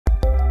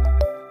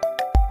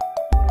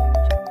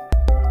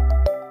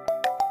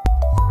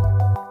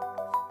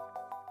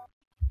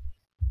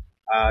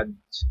আজ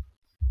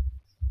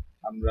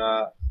আমরা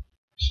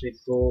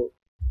শিখব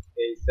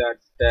এইচআর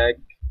ট্যাগ।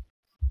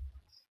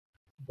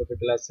 গত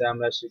ক্লাসে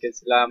আমরা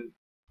শিখেছিলাম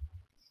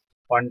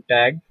ফন্ট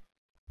ট্যাগ।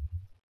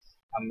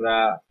 আমরা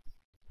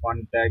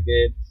ফন্ট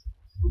ট্যাগের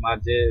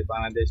মাঝে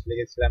বাংলাদেশ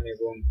লিখেছিলাম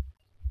এবং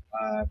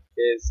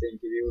পেজ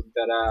ইন্টারভিউর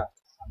দ্বারা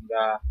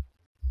আমরা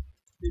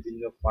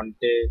বিভিন্ন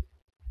ফন্টে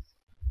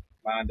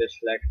বাংলাদেশ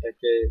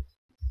লেখাটাকে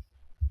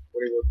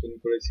পরিবর্তন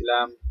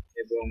করেছিলাম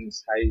এবং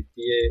সাইজ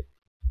দিয়ে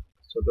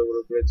ছোট বড়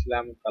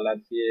করেছিলাম, কালার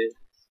দিয়ে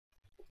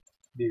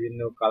বিভিন্ন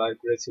কালার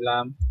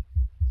করেছিলাম।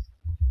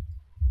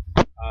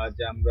 আজ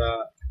আমরা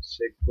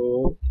শিখব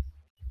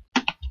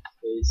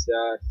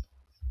HR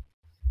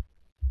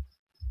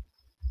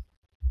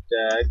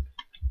tag.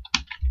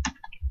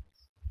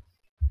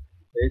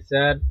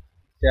 HR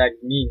tag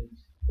means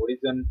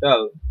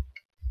horizontal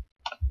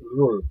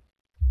rule.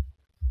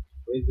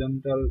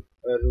 horizontal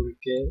rule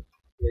কে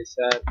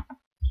এইচআর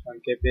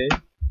সংক্ষেপে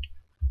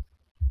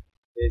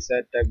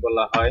এইচআর ট্যাগ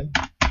বলা হয়।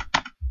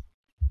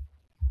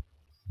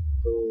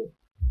 তো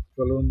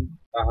চলুন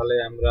তাহলে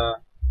আমরা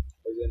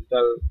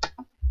horizontal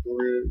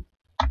rule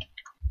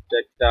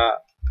ট্যাগটা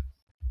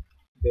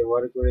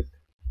ব্যবহার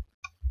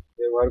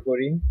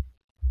করি।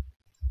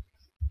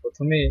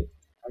 প্রথমে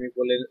আমি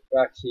বলে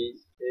রাখি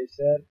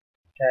এইচআর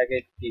ট্যাগ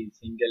একটি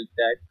সিঙ্গেল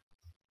ট্যাগ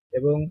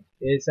এবং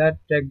এইচআর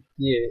ট্যাগ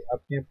দিয়ে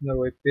আপনি আপনার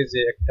ওয়েব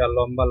পেজে একটা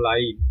লম্বা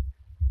লাইন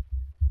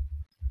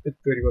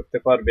তৈরি করতে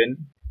পারবেন।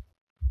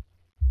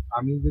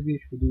 আমি যদি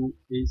শুধু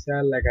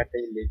এইচআর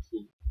লেখাটাই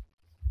লিখি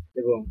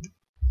এবং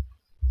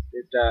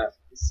এটা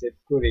সেভ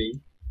করি,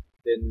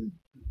 দেন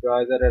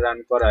ব্রাউজারে রান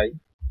করাই,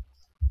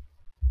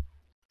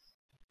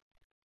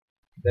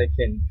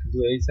 দেখেন শুধু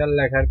এইচআর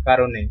লেখার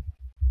কারণে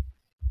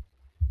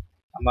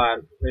আমার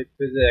ওয়েব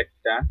পেজে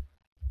একটা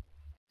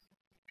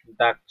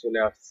দাগ চলে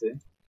আসছে।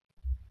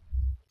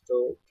 তো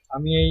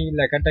আমি এই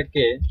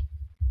লেখাটাকে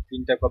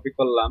 3টা কপি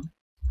করলাম,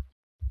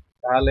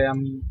 তাহলে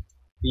আমি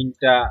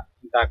 3টা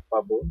দাগ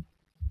পাবো।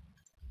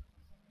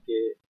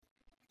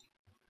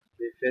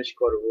 রিফ্রেশ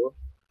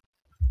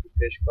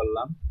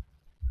করলাম,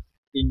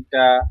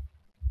 3টা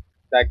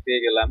দাগ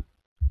পেয়ে গেলাম।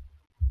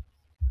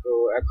 তো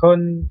এখন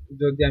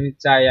যদি আমি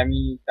চাই, আমি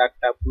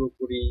দাগটা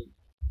পুরোপুরি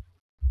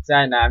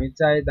চাই না, আমি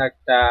চাই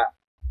দাগটা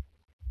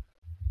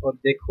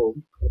অর্ধেক হোক,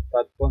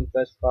 অর্থাৎ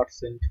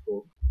 50%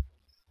 হোক।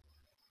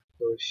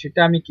 তো সেটা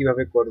আমি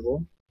কিভাবে করব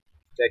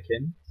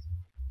দেখেন,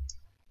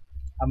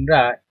 আমরা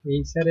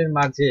এইচআর এর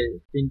মাঝে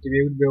 3টি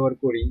ভিউট ব্যবহার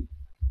করি।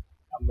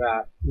 আমরা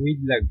উইথ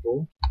লিখবো,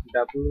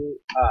 WITH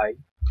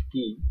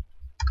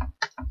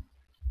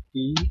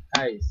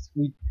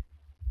with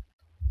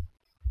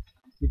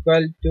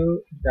equal to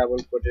double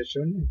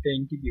quotation একটা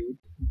ইন্টিবিউট,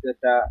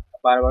 যেটা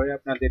বারবারই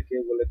আপনাদেরকে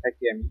বলে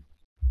থাকি আমি,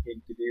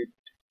 ইন্টিবিউট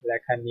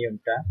লেখার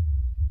নিয়মটা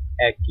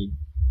একই।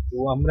 তো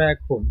আমরা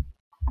এখন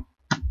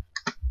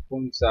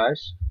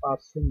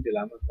 50%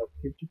 দিলাম, অর্থাৎ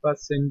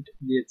 50%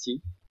 দিয়েছি,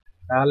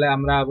 তাহলে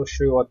আমরা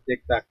অবশ্যই অর্ধেক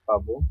দাগ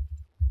পাবো।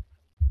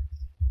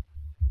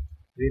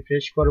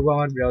 রিফ্রেশ করব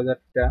আমার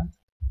ব্রাউজারটা,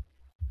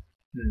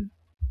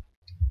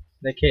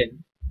 দেখেন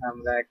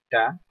আমরা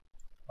একটা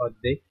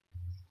অর্ধেক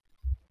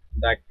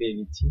দাগ পেয়ে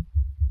গেছি।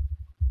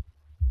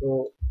 তো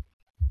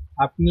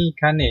আপনি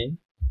এখানে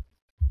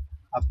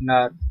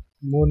আপনার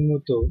মন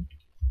মতো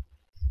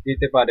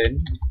দিতে পারেন,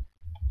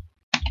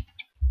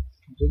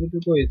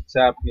 যতটুকু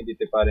ইচ্ছা আপনি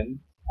দিতে পারেন।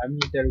 আমি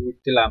এটার উইথ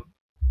দিলাম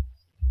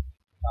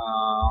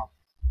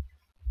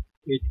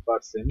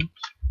 8%,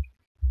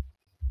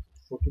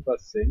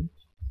 40%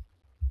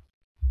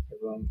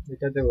 এবং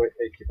এটা দেব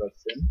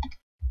 80%,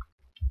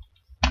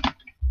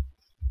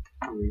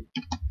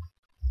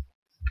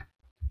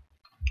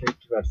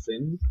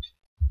 80%।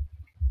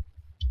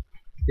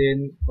 দেন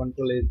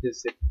কন্ট্রোল এস দিয়ে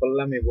সেভ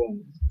করলাম এবং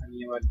আমি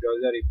আমার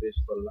ব্রাউজার রিফ্রেশ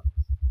করলাম।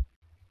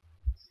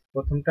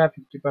 প্রথমটা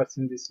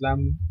 50% দিয়েছিলাম,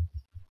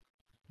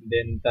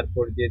 দেন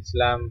তারপর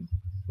দিয়েছিলাম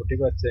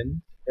 40%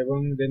 এবং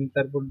দেন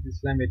তারপর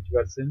দিয়েছিলাম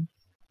 80%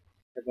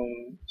 এবং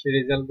সেই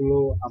রেজাল্ট গুলো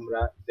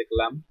আমরা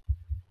দেখলাম।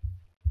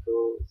 তো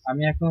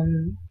আমি এখন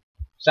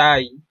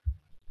চাই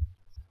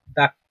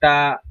দাগটা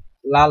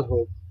লাল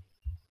হোক,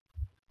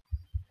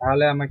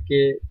 তাহলে আমাকে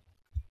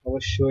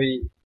অবশ্যই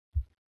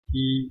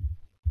কি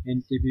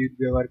ইন্টিবিউট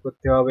ব্যবহার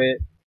করতে হবে।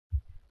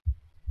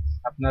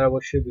 আপনারা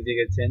অবশ্যই বুঝে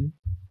গেছেন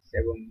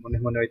এবং মনে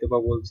মনে হয়তো বা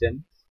বলছেন,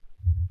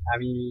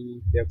 আমি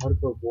ব্যবহার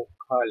করব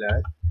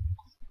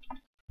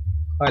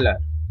কালার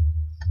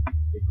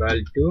ইকুয়াল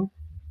টু,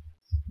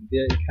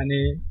 এখানে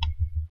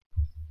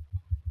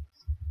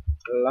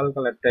লাল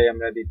কালারটাই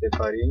আমরা দিতে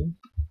পারি।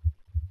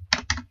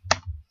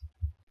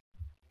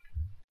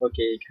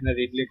 ওকে, এখানে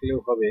রেড লিখলেও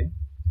হবে,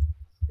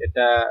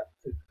 এটা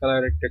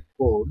কালার একটা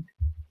কোড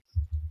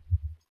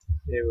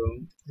এবং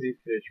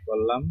রিফ্রেশ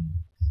করলাম,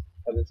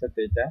 সাথে সাথে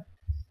এটা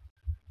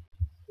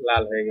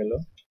লাল হয়ে গেল।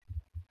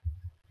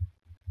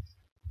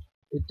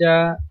 এটা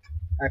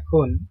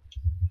এখন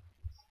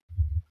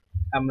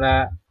আমরা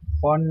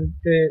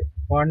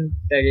ফন্ট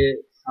ট্যাগে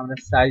আমরা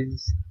সাইজ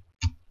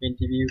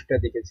ইন্টিবিউটটা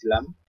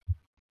দেখেছিলাম,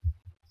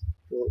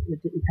 তো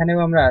এখানেও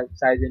আমরা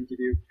সাইজ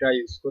ইন্টিবিউটটা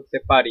ইউজ করতে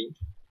পারি।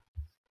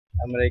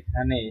 আমরা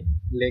এখানে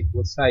লিখব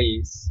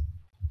সাইজ।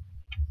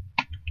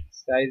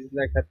 সাইজ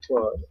লেখার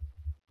পর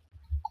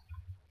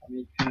আমি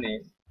এখানে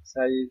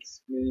সাইজ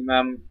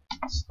মিনিমাম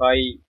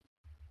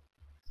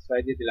 6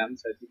 দিয়ে দিলাম,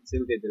 6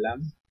 পিক্সেল দিয়ে দিলাম,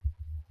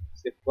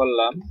 সেভ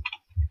করলাম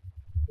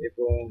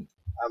এবং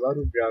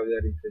আবারও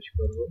ব্রাউজার রিফ্রেশ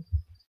করব।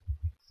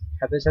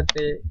 সাথে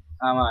সাথে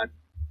আমার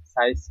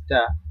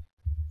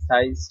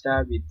সাইজটা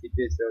বৃদ্ধি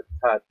পেয়েছে,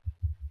 অর্থাৎ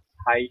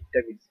হাইটটা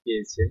বৃদ্ধি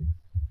পেয়েছে।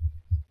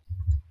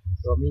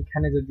 তো আমি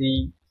এখানে যদি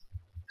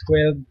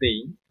 12 দেই,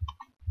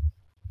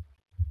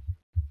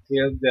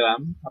 12 দিলাম,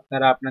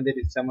 আপনারা আপনাদের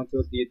ইচ্ছা মতো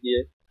দিয়ে দিয়ে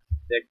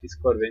প্র্যাকটিস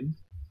করবেন।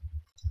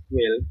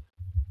 12,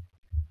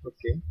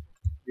 ওকে,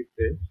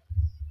 রিফ্রেশ।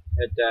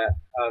 এটা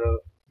আরো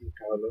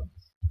মোটা হলো,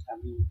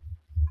 আমি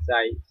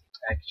চাই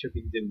 100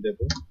 পিক্সেল দেব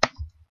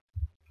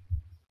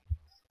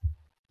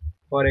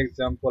ফর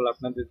এক্সাম্পল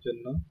আপনাদের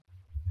জন্য।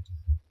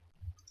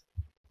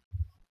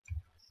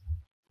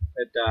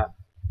 এটা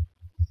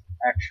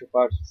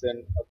 100%,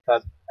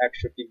 অর্থাৎ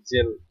 100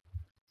 পিক্সেল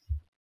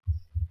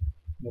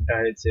মোটা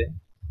হয়েছে।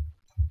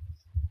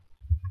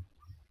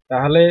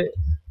 তাহলে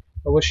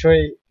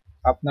অবশ্যই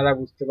আপনারা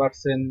বুঝতে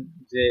পারছেন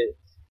যে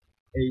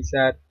এই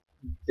চার্ট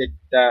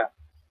টেক্সটটা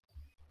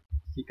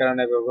কি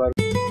কারণে ব্যবহার